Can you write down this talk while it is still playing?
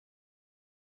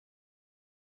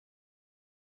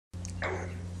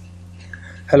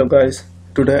Hello guys,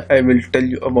 today I will tell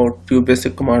you about few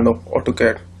basic command of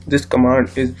AutoCAD. This command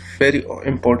is very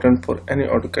important for any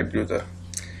AutoCAD user.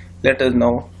 Let us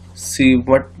now see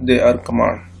what they are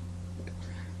command.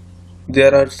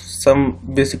 There are some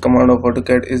basic command of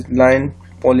AutoCAD is line,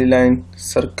 polyline,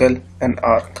 circle and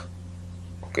arc.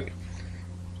 Okay.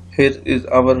 Here is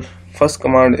our first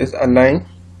command is align.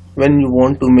 When you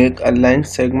want to make a line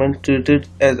segment, treat it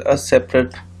as a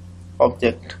separate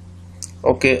object.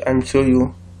 Okay, I'm show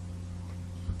you.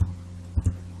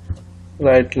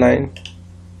 Right line,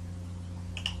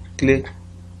 click,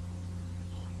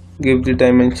 give the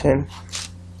dimension.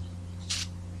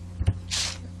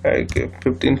 I give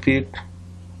 15 feet,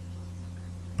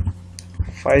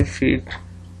 5 feet.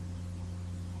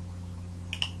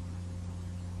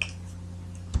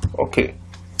 Okay.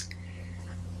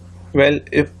 Well,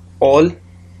 if all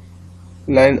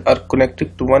lines are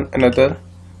connected to one another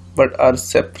but are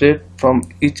separate from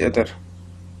each other,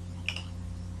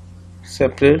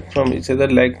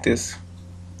 like this.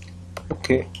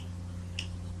 Okay,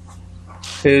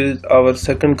 here is our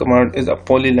second command is a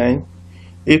polyline.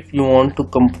 If you want to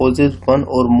compose one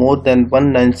or more than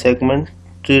one line segment,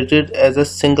 treat it as a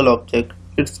single object.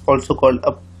 It's also called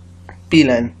a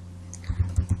p-line.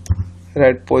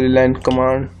 Write polyline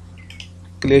command,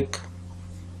 click,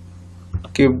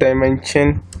 give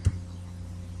dimension.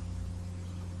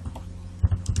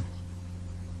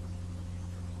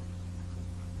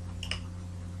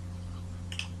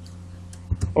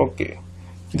 Okay,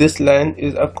 this line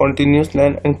is a continuous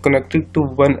line and connected to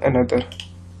one another.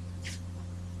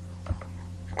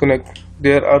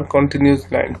 There are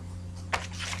continuous line.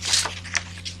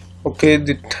 Okay,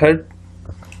 the third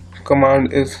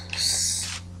command is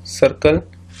circle.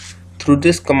 Through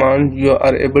this command you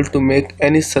are able to make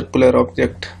any circular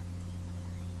object.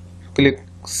 Click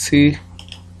C,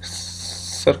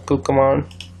 circle command,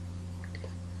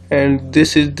 and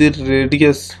this is the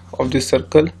radius of the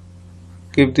circle.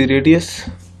 Give the radius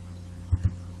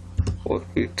 4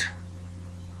 feet.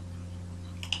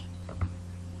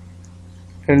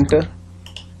 Enter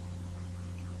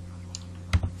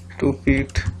 2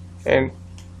 feet and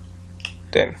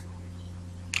 10.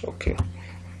 Okay.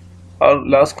 Our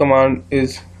last command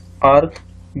is arc.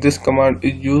 This command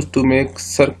is used to make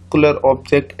circular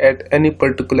object at any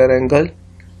particular angle,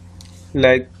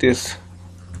 like this.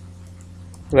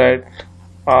 Write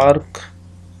arc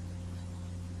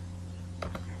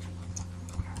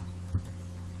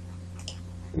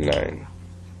line.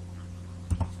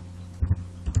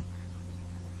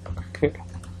 Okay,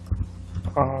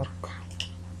 arc.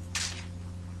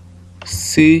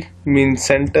 C means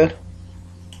center.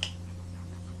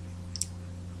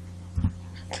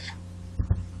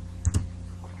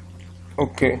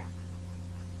 Okay,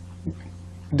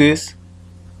 this.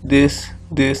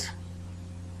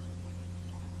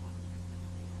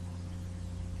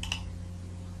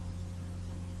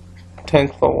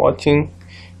 Thanks for watching.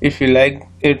 If you like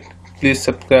it, please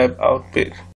subscribe our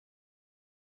page.